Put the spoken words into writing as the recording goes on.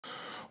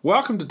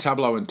Welcome to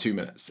Tableau in 2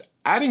 minutes.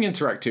 Adding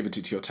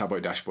interactivity to your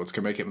Tableau dashboards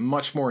can make it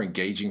much more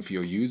engaging for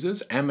your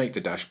users and make the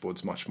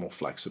dashboards much more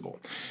flexible.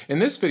 In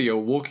this video,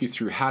 we'll walk you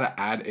through how to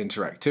add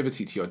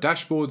interactivity to your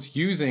dashboards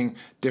using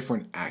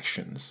different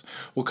actions.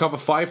 We'll cover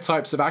 5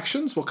 types of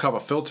actions. We'll cover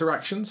filter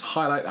actions,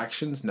 highlight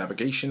actions,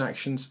 navigation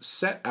actions,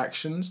 set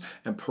actions,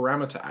 and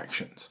parameter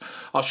actions.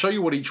 I'll show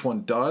you what each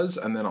one does,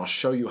 and then I'll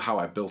show you how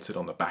I built it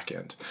on the back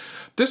end.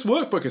 This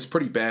workbook is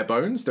pretty bare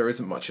bones. There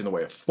isn't much in the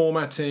way of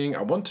formatting.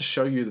 I want to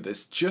show you that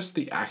it's just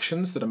the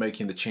actions that are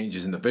making the changes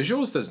in the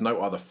visuals. There's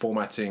no other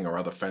formatting or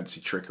other fancy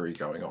trickery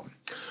going on.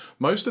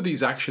 Most of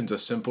these actions are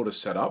simple to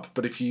set up,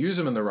 but if you use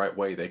them in the right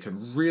way, they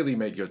can really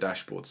make your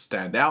dashboard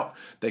stand out,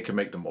 they can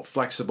make them more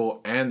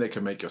flexible, and they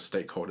can make your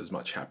stakeholders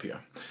much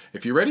happier.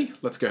 If you're ready,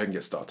 let's go ahead and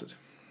get started.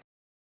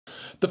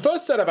 The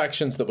first set of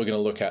actions that we're going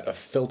to look at are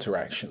filter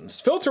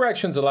actions. Filter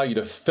actions allow you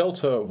to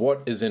filter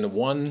what is in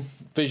one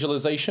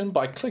visualization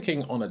by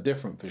clicking on a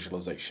different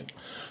visualization.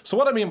 So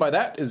what I mean by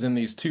that is in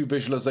these 2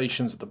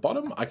 visualizations at the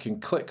bottom, I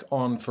can click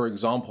on, for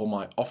example,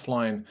 my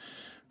offline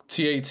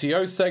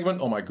TATO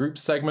segment or my group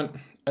segment,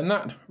 and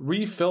that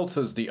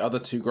refilters the other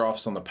 2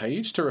 graphs on the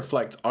page to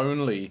reflect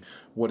only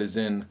what is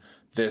in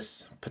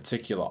this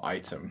particular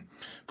item.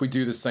 If we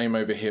do the same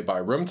over here by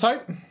room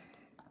type,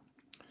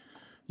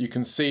 you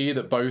can see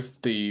that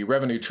both the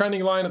revenue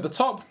trending line at the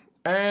top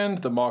and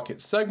the market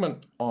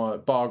segment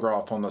bar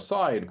graph on the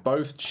side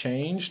both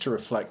change to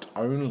reflect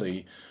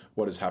only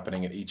what is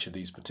happening in each of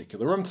these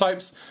particular room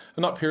types.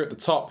 And up here at the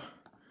top,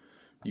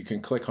 you can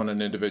click on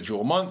an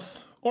individual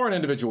month or an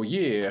individual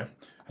year,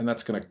 and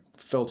that's going to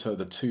filter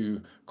the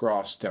 2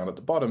 graphs down at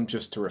the bottom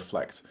just to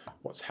reflect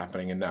what's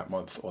happening in that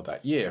month or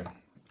that year.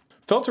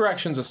 Filter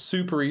actions are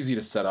super easy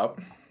to set up.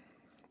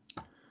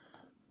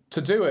 To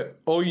do it,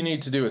 all you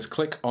need to do is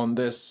click on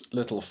this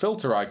little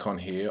filter icon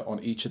here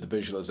on each of the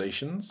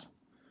visualizations,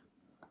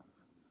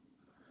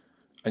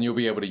 and you'll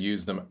be able to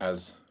use them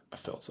as a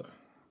filter.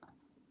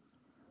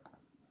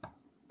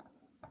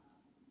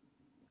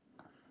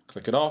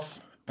 Click it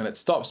off, and it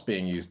stops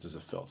being used as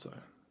a filter.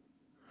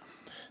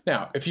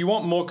 Now, if you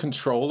want more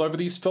control over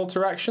these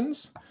filter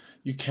actions,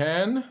 you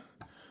can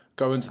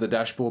go into the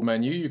dashboard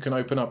menu. You can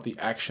open up the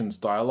Actions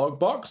dialog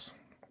box.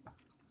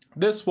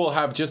 This will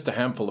have just a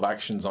handful of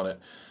actions on it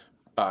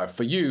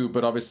for you,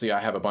 but obviously I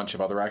have a bunch of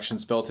other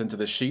actions built into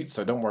this sheet,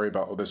 so don't worry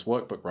about, or this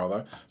workbook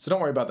rather, so don't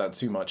worry about that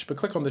too much. But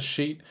click on this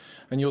sheet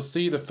and you'll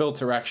see the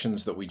filter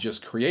actions that we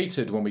just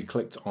created when we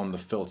clicked on the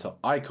filter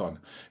icon.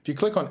 If you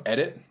click on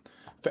edit,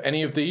 for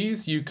any of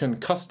these, you can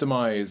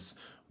customize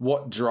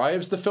what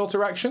drives the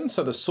filter action.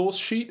 So the source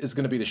sheet is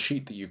going to be the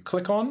sheet that you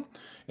click on.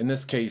 In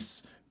this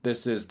case,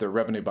 this is the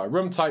revenue by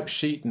room type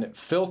sheet, and it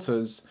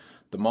filters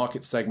the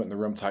market segment, the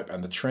room type,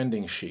 and the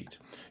trending sheet.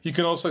 You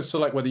can also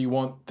select whether you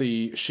want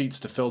the sheets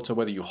to filter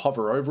whether you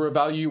hover over a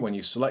value when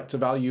you select a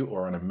value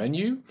or on a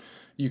menu.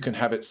 You can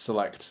have it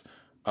select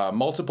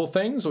multiple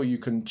things, or you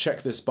can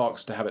check this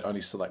box to have it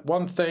only select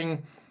one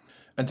thing.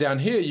 And down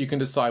here, you can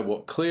decide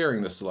what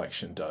clearing the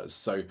selection does.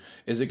 So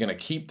is it going to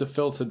keep the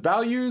filtered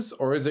values,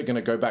 or is it going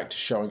to go back to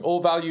showing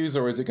all values,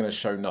 or is it going to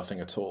show nothing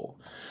at all?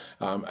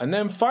 And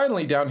then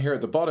finally, down here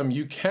at the bottom,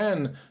 you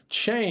can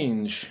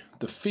change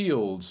the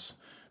fields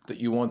that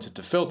you wanted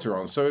to filter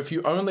on. So if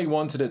you only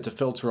wanted it to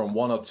filter on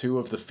 1 or 2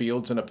 of the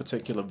fields in a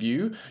particular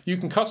view, you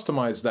can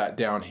customize that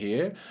down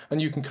here,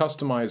 and you can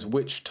customize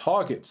which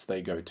targets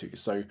they go to.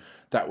 So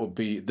that will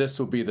be, this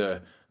will be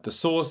the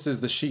source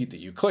is the sheet that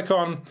you click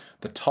on,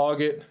 the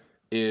target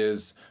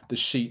is the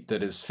sheet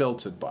that is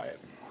filtered by it.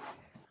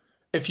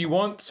 If you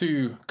want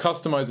to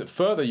customize it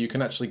further, you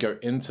can actually go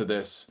into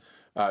this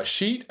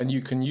sheet, and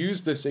you can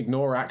use this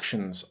ignore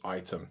actions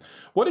item.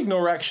 What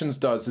ignore actions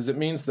does is it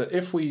means that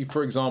if we,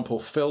 for example,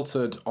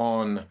 filtered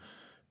on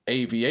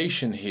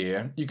aviation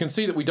here, you can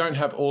see that we don't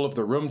have all of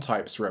the room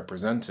types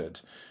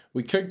represented.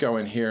 We could go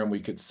in here and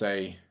we could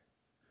say,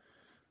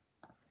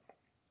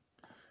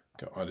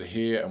 go under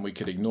here, and we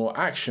could ignore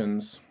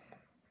actions,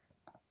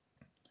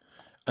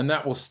 and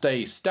that will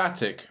stay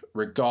static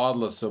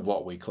regardless of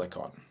what we click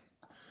on.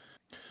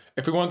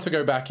 If we want to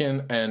go back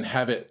in and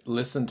have it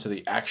listen to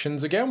the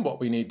actions again, what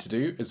we need to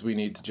do is we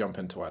need to jump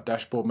into our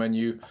dashboard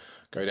menu,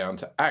 go down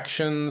to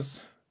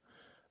actions,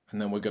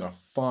 and then we're going to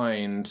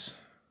find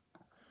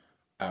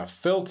our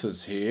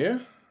filters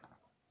here.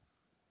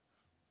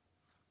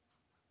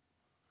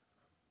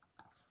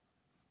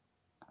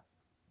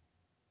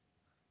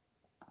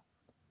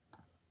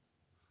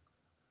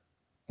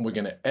 We're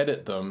going to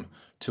edit them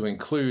to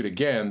include,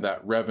 again,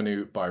 that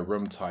revenue by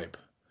room type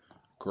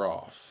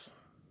graph.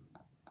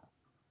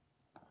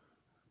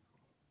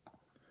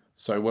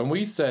 So when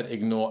we said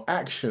ignore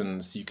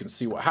actions, you can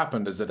see what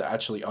happened is that it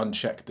actually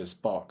unchecked this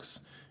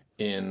box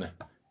in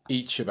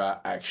each of our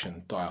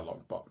action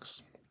dialog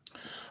box.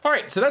 All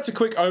right, so that's a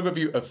quick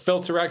overview of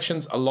filter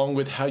actions along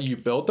with how you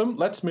build them.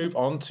 Let's move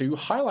on to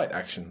highlight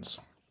actions.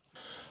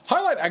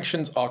 Highlight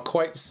actions are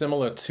quite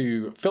similar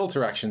to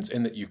filter actions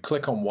in that you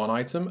click on one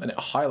item and it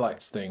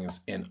highlights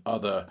things in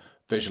other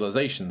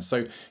visualizations.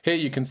 So here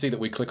you can see that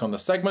we click on the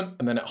segment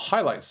and then it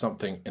highlights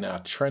something in our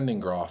trending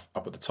graph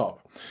up at the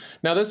top.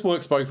 Now this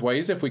works both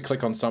ways. If we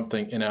click on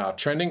something in our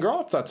trending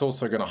graph, that's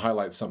also going to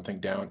highlight something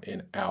down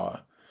in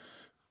our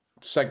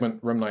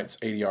segment room nights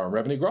ADR and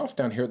revenue graph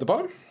down here at the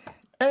bottom.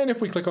 And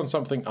if we click on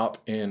something up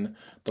in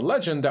the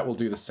legend, that will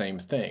do the same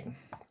thing.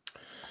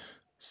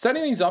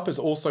 Setting these up is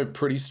also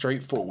pretty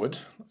straightforward.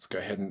 Let's go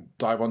ahead and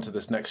dive onto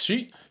this next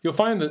sheet. You'll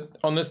find that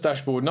on this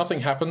dashboard,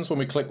 nothing happens when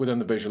we click within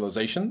the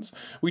visualizations.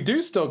 We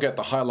do still get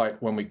the highlight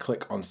when we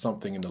click on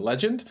something in the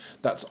legend.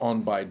 That's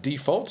on by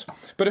default.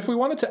 But if we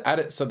wanted to add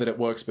it so that it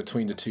works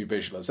between the two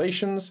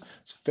visualizations,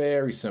 it's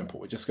very simple.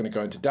 We're just going to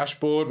go into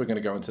dashboard. We're going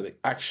to go into the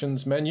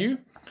actions menu.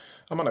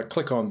 I'm going to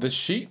click on this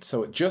sheet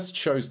so it just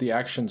shows the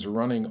actions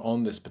running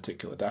on this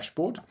particular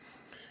dashboard.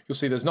 You'll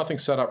see there's nothing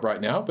set up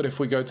right now, but if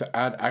we go to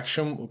add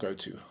action, we'll go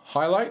to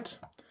highlight.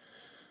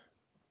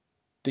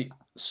 The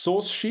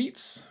source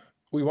sheets,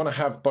 we want to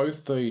have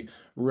both the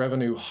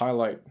revenue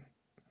highlight,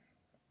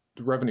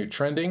 the revenue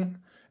trending,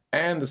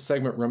 and the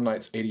segment room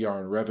nights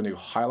ADR and revenue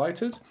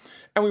highlighted.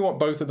 And we want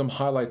both of them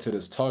highlighted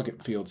as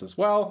target fields as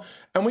well.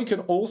 And we can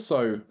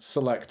also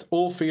select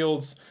all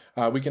fields.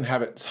 We can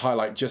have it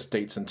highlight just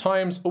dates and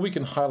times, or we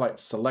can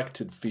highlight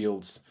selected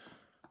fields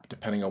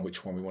depending on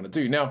which one we want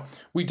to do. Now,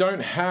 we don't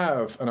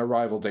have an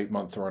arrival date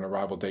month or an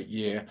arrival date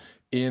year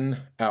in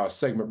our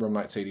segment room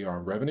nights ADR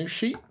and revenue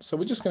sheet. So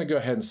we're just going to go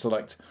ahead and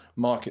select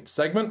market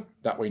segment.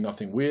 That way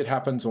nothing weird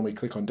happens when we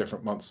click on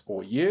different months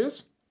or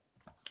years.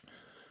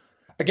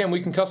 Again,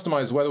 we can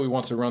customize whether we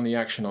want to run the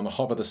action on the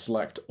hover the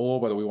select or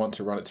whether we want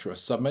to run it through a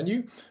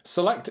submenu.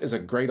 Select is a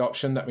great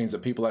option. That means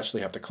that people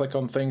actually have to click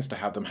on things to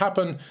have them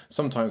happen.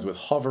 Sometimes with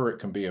hover, it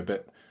can be a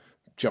bit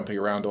jumping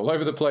around all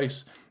over the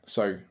place.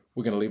 So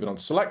we're going to leave it on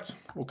select.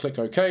 We'll click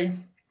OK,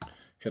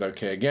 hit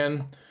OK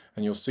again,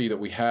 and you'll see that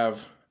we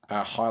have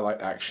our highlight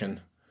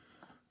action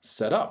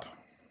set up.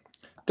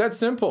 Dead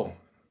simple.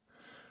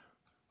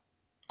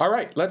 All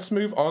right, let's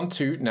move on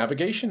to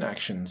navigation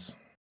actions.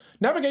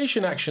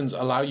 Navigation actions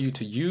allow you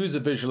to use a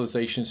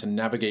visualization to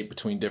navigate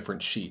between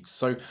different sheets.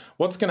 So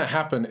what's going to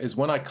happen is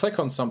when I click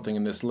on something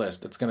in this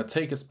list, it's going to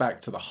take us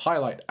back to the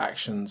highlight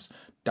actions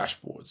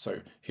dashboard.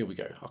 So here we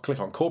go. I'll click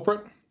on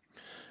corporate.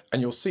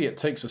 And you'll see it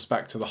takes us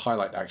back to the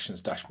highlight actions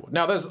dashboard.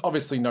 Now there's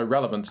obviously no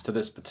relevance to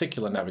this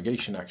particular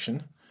navigation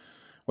action.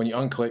 When you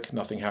unclick,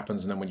 nothing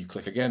happens, and then when you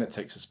click again, it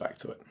takes us back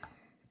to it.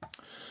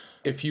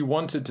 If you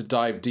wanted to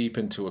dive deep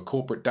into a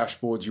corporate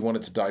dashboard, you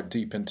wanted to dive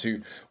deep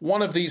into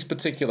one of these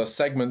particular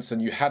segments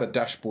and you had a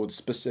dashboard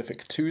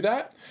specific to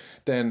that,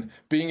 then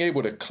being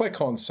able to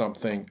click on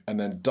something and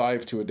then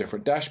dive to a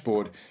different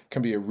dashboard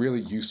can be a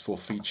really useful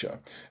feature.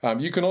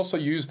 You can also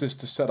use this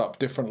to set up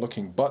different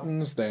looking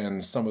buttons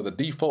than some of the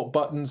default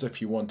buttons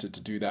if you wanted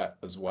to do that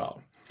as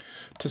well.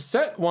 To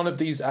set one of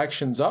these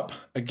actions up,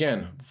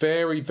 again,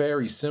 very,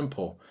 very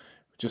simple.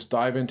 Just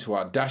dive into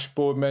our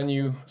dashboard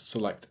menu,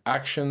 select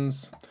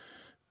actions,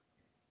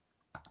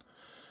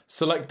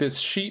 select this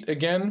sheet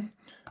again,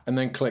 and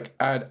then click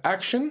add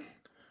action.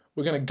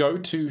 We're going to go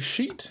to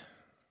sheet.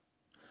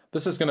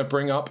 This is going to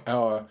bring up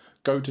our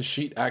go to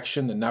sheet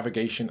action, the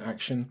navigation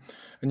action.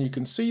 And you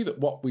can see that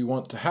what we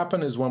want to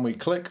happen is when we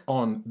click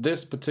on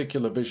this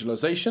particular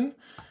visualization,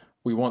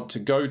 we want to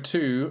go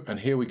to, and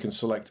here we can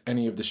select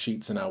any of the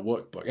sheets in our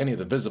workbook, any of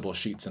the visible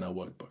sheets in our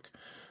workbook.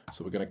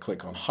 So we're going to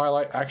click on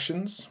highlight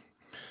actions.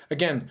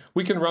 Again,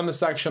 we can run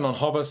this action on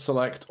hover,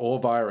 select, or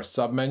via a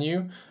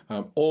submenu,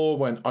 or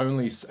when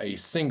only a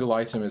single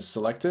item is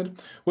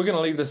selected. We're going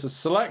to leave this as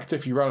select.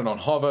 If you run it on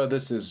hover,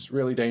 this is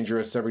really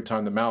dangerous. Every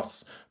time the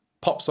mouse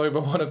pops over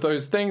one of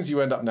those things,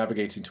 you end up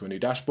navigating to a new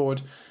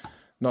dashboard.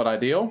 Not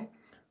ideal.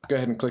 Go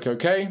ahead and click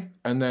OK,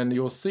 and then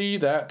you'll see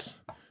that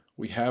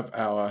we have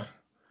our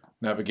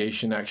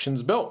navigation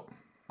actions built.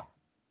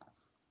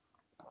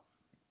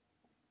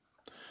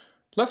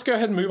 Let's go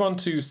ahead and move on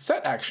to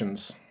set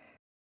actions.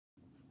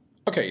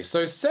 Okay,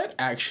 so set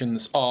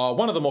actions are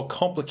one of the more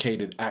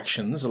complicated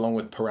actions along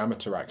with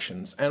parameter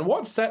actions. And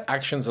what set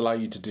actions allow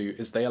you to do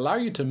is they allow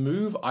you to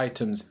move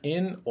items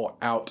in or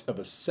out of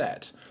a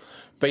set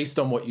based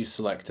on what you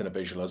select in a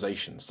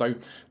visualization. So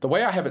the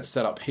way I have it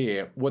set up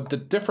here, with the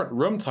different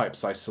room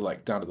types I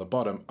select down at the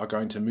bottom are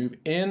going to move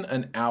in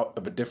and out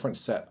of a different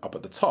set up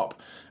at the top.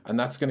 And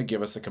that's going to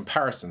give us a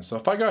comparison. So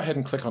if I go ahead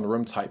and click on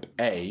room type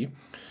A,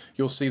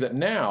 you'll see that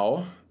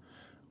now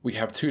we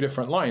have two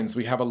different lines.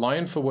 We have a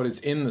line for what is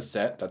in the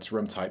set, that's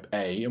room type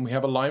A, and we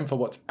have a line for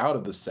what's out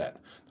of the set.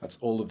 That's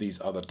all of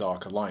these other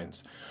darker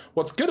lines.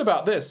 What's good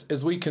about this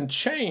is we can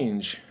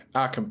change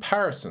our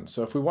comparison.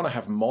 So if we want to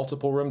have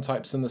multiple room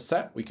types in the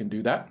set, we can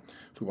do that.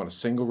 If we want a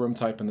single room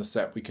type in the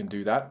set, we can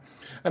do that.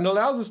 And it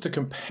allows us to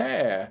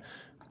compare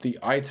the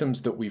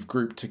items that we've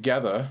grouped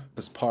together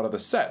as part of the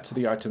set to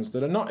the items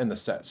that are not in the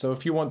set. So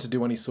if you want to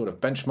do any sort of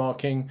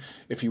benchmarking,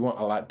 if you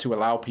want to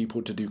allow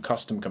people to do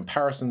custom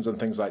comparisons and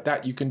things like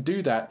that, you can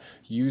do that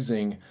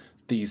using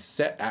these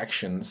set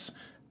actions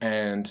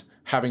and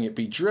having it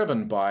be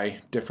driven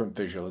by different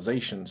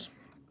visualizations.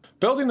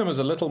 Building them is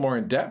a little more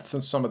in depth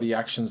than some of the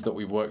actions that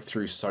we've worked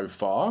through so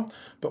far,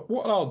 but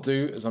what I'll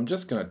do is I'm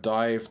just going to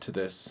dive to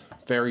this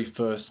very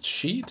first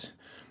sheet,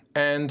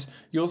 and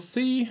you'll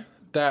see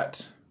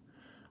that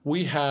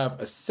we have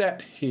a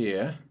set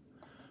here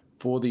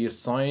for the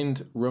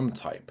assigned room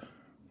type.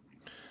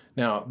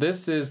 Now,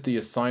 this is the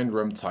assigned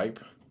room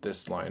type,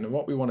 this line, and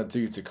what we want to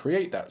do to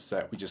create that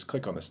set, we just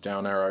click on this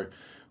down arrow,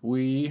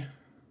 we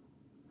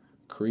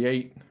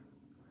create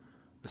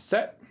a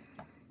set.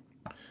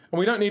 And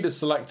we don't need to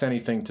select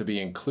anything to be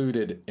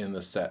included in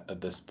the set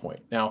at this point.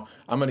 Now,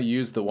 I'm going to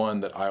use the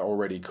one that I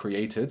already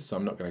created, so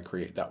I'm not going to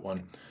create that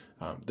one.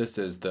 This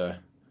is the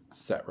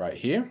set right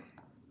here.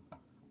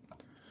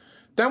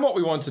 Then what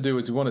we want to do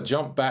is we want to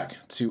jump back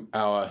to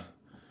our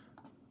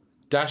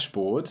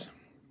dashboard,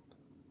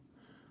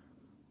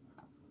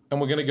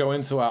 and we're going to go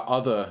into our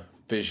other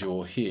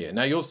visual here.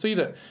 Now, you'll see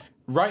that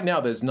right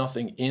now there's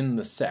nothing in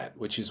the set,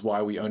 which is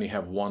why we only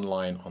have one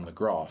line on the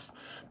graph.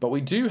 But we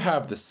do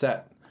have the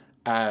set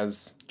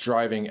as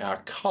driving our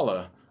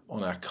color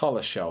on our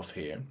color shelf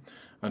here.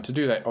 And to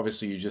do that,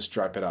 obviously you just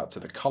drop it out to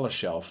the color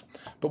shelf.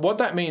 But what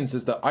that means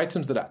is that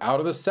items that are out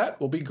of the set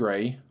will be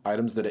gray,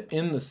 items that are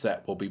in the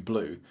set will be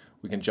blue.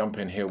 We can jump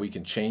in here, we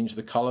can change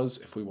the colors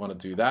if we want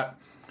to do that.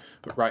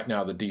 But right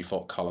now the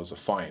default colors are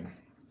fine.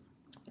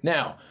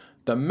 Now,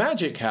 the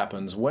magic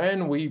happens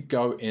when we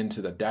go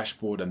into the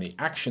dashboard and the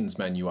actions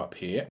menu up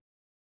here.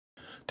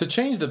 To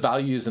change the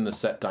values in the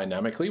set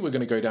dynamically, we're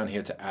going to go down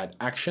here to add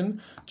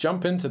action,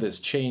 jump into this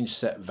change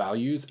set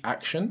values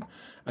action,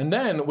 and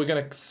then we're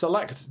going to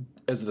select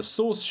as the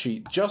source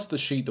sheet just the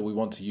sheet that we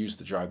want to use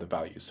to drive the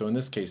values. So in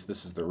this case,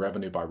 this is the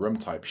revenue by room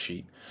type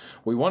sheet.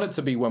 We want it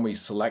to be when we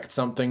select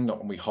something, not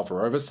when we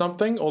hover over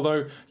something,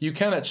 although you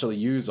can actually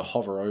use a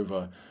hover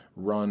over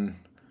run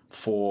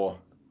for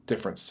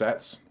different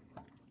sets.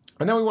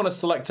 And then we want to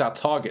select our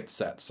target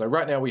set. So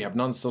right now we have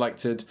none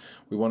selected.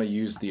 We want to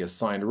use the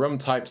assigned room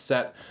type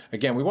set.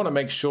 Again, we want to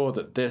make sure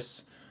that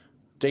this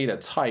data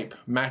type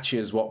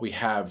matches what we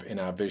have in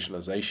our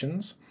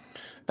visualizations.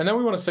 And then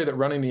we want to say that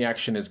running the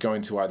action is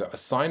going to either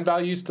assign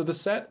values to the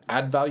set,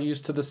 add values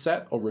to the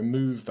set, or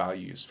remove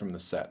values from the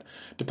set.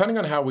 Depending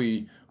on how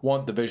we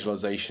want the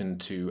visualization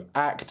to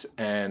act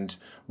and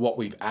what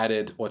we've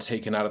added or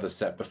taken out of the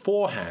set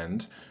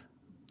beforehand,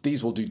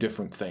 these will do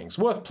different things.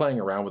 Worth playing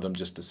around with them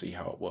just to see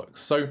how it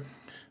works. So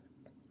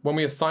when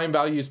we assign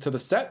values to the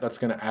set, that's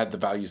going to add the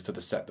values to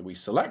the set that we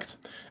select.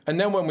 And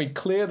then when we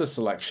clear the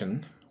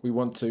selection, we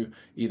want to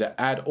either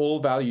add all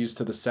values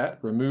to the set,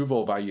 remove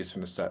all values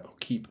from the set, or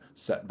keep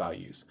set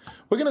values.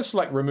 We're going to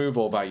select remove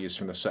all values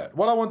from the set.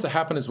 What I want to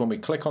happen is when we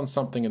click on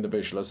something in the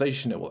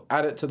visualization, it will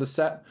add it to the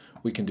set.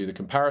 We can do the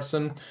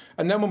comparison.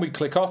 And then when we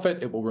click off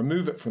it, it will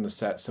remove it from the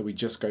set. So we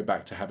just go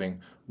back to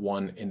having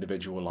one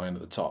individual line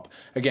at the top.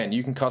 Again,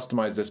 you can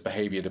customize this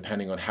behavior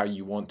depending on how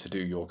you want to do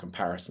your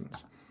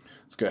comparisons.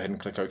 Let's go ahead and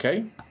click OK.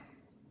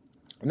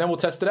 And then we'll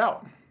test it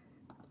out.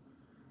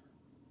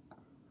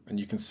 And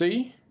you can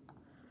see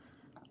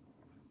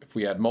if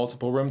we add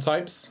multiple room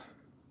types,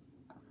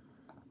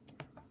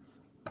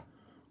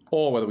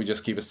 or whether we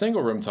just keep a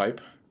single room type,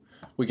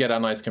 we get our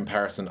nice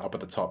comparison up at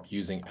the top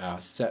using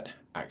our set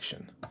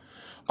action.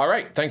 All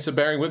right, thanks for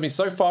bearing with me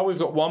so far. We've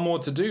got one more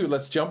to do.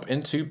 Let's jump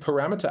into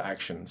parameter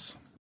actions.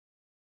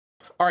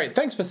 All right,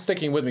 thanks for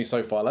sticking with me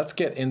so far. Let's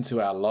get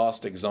into our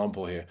last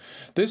example here.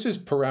 This is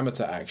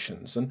parameter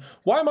actions. And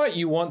why might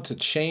you want to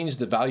change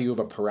the value of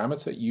a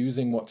parameter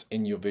using what's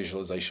in your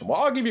visualization?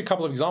 Well, I'll give you a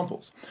couple of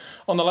examples.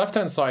 On the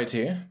left-hand side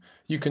here,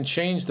 you can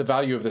change the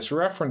value of this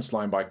reference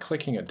line by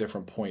clicking at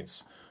different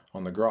points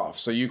on the graph.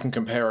 So you can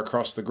compare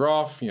across the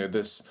graph,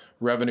 this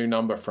revenue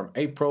number from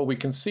April, we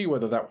can see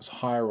whether that was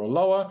higher or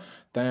lower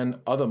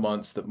than other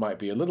months that might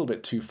be a little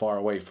bit too far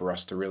away for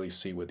us to really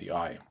see with the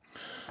eye.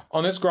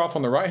 On this graph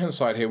on the right-hand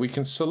side here, we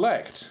can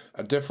select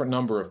a different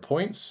number of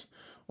points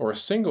or a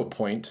single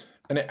point,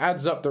 and it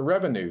adds up the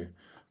revenue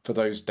for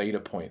those data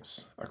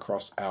points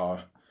across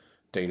our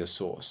data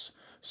source.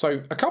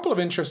 So a couple of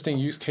interesting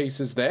use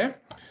cases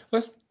there.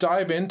 Let's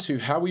dive into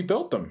how we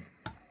built them.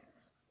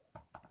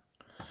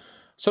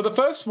 So the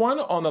first one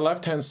on the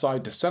left-hand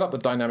side, to set up the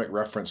dynamic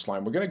reference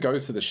line, we're going to go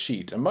to the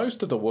sheet, and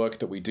most of the work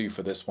that we do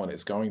for this one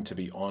is going to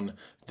be on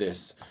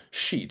this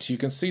sheet. You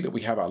can see that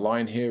we have our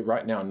line here.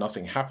 Right now,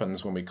 nothing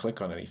happens when we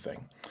click on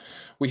anything.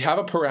 We have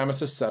a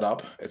parameter set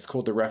up. It's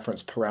called the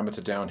reference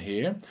parameter down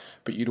here,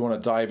 but you'd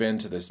want to dive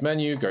into this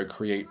menu, go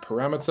create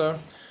parameter,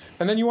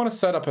 and then you want to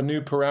set up a new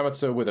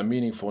parameter with a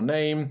meaningful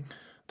name.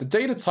 The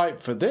data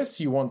type for this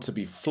you want to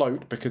be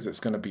float because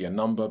it's going to be a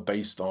number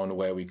based on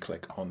where we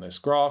click on this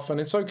graph, and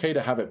it's okay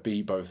to have it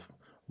be both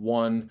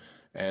 1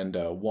 and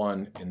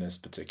 1 in this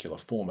particular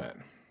format.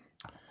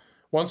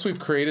 Once we've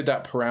created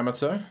that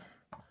parameter,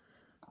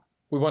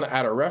 we want to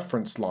add a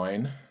reference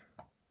line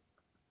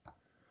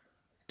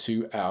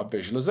to our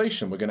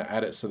visualization. We're going to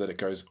add it so that it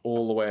goes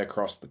all the way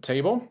across the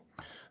table.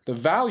 The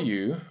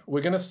value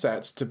we're going to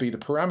set to be the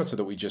parameter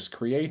that we just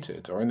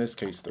created, or in this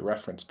case, the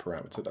reference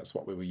parameter. That's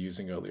what we were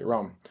using earlier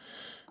on.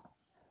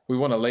 We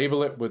want to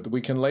label it with,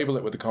 we can label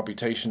it with the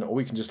computation, or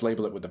we can just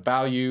label it with the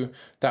value.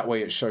 That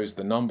way it shows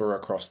the number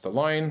across the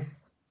line.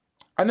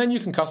 And then you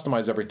can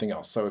customize everything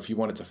else. So if you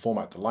wanted to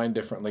format the line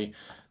differently,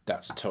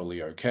 that's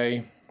totally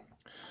okay.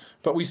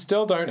 But we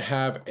still don't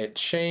have it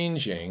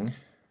changing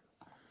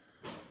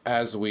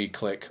as we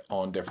click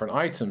on different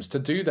items. To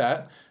do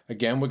that,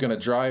 again, we're going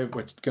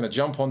to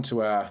jump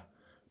onto our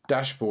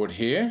dashboard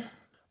here.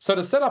 So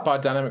to set up our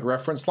dynamic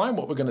reference line,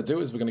 what we're going to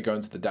do is we're going to go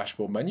into the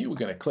dashboard menu. We're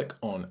going to click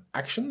on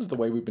actions the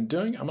way we've been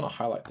doing. I'm going to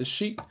highlight this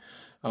sheet.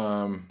 Which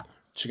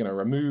you're going to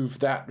remove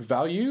that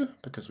value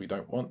because we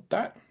don't want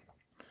that.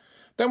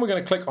 Then we're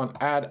going to click on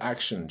add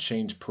action,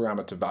 change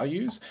parameter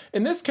values.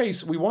 In this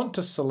case, we want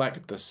to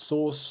select the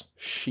source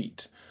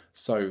sheet.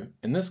 So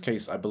in this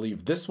case, I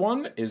believe this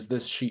one is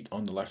this sheet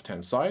on the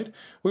left-hand side.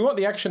 We want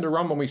the action to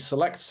run when we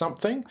select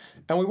something,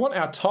 and we want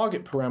our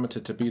target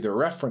parameter to be the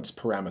reference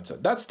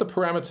parameter. That's the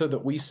parameter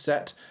that we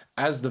set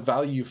as the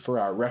value for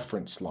our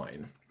reference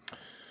line.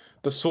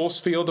 The source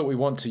field that we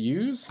want to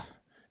use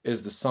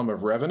is the sum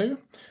of revenue,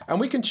 and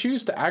we can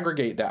choose to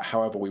aggregate that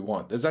however we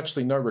want. There's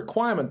actually no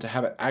requirement to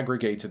have it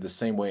aggregated the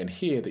same way in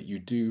here that you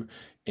do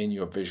in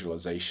your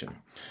visualization.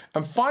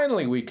 And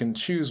finally, we can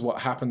choose what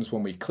happens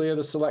when we clear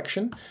the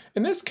selection.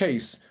 In this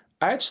case,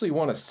 I actually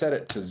want to set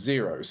it to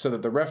 0 so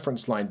that the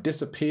reference line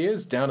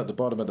disappears down at the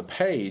bottom of the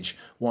page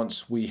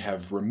once we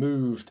have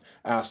removed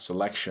our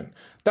selection.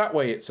 That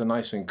way it's a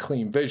nice and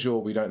clean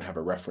visual. We don't have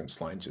a reference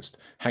line just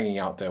hanging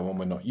out there when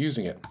we're not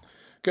using it.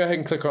 Go ahead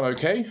and click on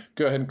OK.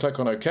 Go ahead and click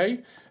on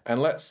OK.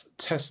 And let's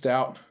test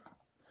out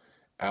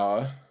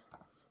our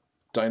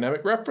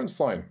dynamic reference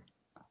line.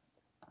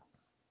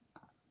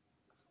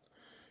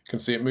 You can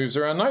see it moves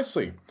around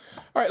nicely.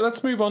 All right,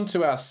 let's move on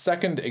to our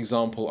second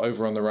example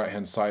over on the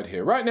right-hand side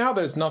here. Right now,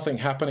 there's nothing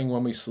happening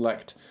when we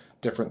select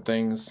different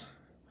things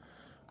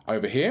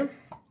over here.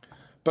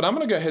 But I'm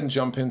going to go ahead and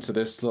jump into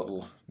this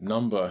little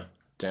number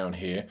down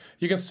here.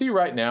 You can see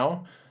right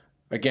now,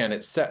 again,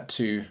 it's set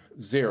to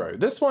 0.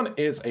 This one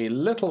is a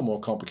little more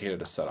complicated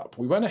to set up.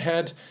 We went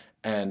ahead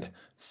and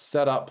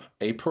set up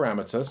a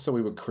parameter. So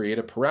we would create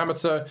a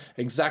parameter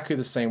exactly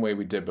the same way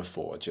we did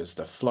before, just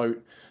a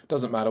float.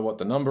 Doesn't matter what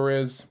the number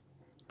is.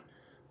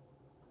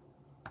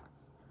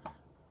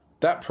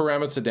 That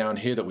parameter down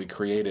here that we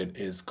created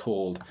is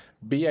called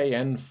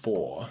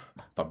BAN4,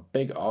 a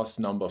big ass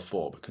number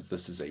 4, because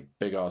this is a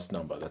big ass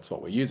number. That's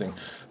what we're using.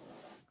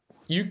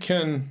 You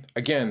can,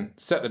 again,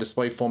 set the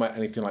display format,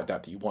 anything like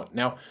that that you want.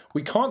 Now,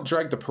 we can't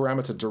drag the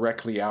parameter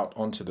directly out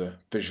onto the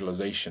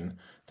visualization.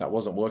 That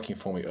wasn't working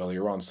for me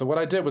earlier on. So what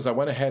I did was I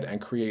went ahead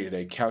and created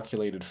a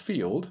calculated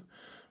field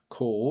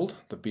called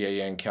the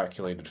BAN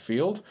calculated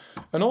field.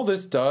 And all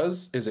this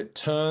does is it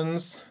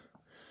turns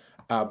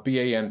our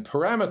BAN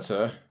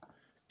parameter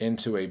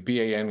into a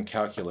BAN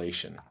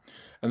calculation.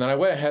 And then I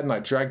went ahead and I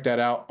dragged that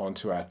out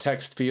onto our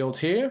text field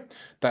here.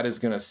 That is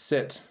going to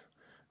sit,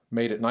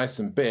 made it nice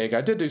and big.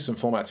 I did do some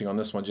formatting on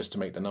this one just to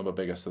make the number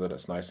bigger so that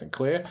it's nice and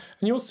clear.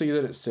 And you'll see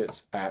that it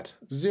sits at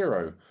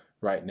 0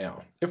 right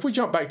now. If we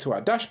jump back to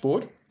our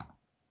dashboard,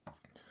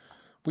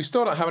 we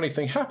still don't have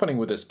anything happening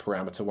with this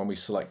parameter when we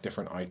select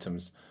different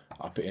items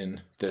up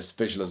in this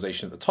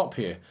visualization at the top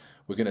here.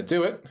 We're going to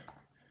do it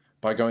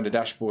by going to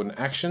Dashboard and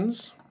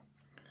Actions.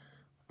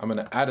 I'm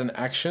going to add an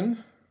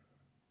action.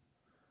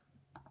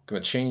 I'm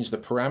going to change the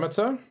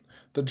parameter.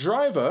 The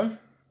driver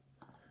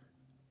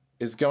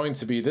is going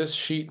to be this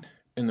sheet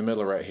in the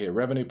middle right here,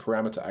 Revenue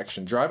Parameter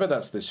Action Driver.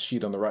 That's this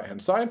sheet on the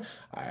right-hand side.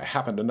 I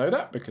happen to know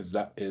that because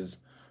that is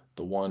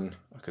the one,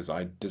 because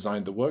I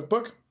designed the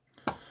workbook.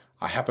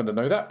 I happen to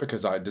know that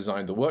because I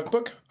designed the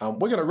workbook.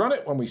 We're going to run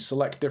it when we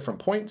select different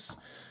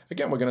points.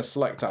 Again, we're going to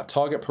select our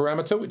target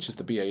parameter, which is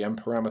the BAN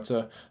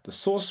parameter. The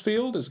source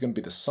field is going to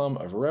be the sum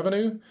of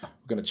revenue.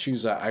 We're going to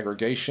choose our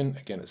aggregation.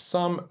 Again, it's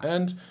sum.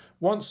 And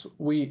once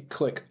we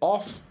click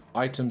off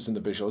items in the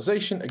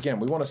visualization, again,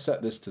 we want to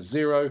set this to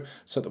 0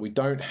 so that we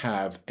don't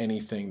have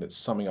anything that's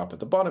summing up at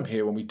the bottom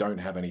here when we don't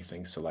have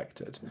anything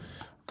selected.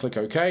 Click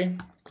OK,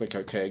 click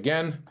OK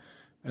again,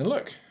 and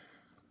look.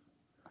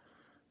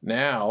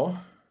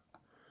 Now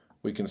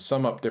we can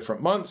sum up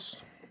different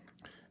months.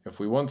 If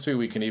we want to,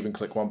 we can even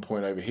click 1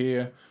 point over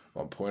here,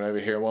 1 point over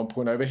here, 1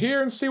 point over here,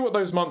 and see what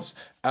those months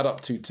add up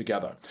to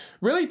together.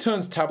 Really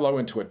turns Tableau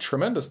into a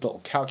tremendous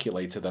little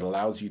calculator that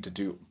allows you to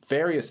do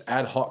various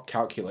ad hoc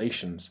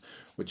calculations,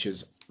 which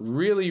is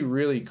really,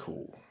 really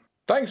cool.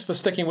 Thanks for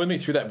sticking with me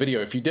through that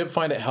video. If you did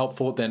find it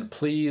helpful, then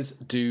please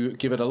do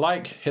give it a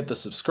like, hit the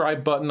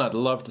subscribe button. I'd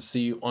love to see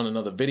you on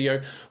another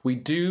video. We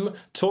do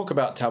talk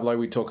about Tableau,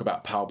 we talk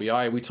about Power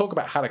BI, we talk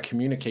about how to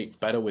communicate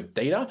better with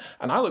data,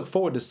 and I look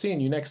forward to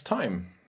seeing you next time.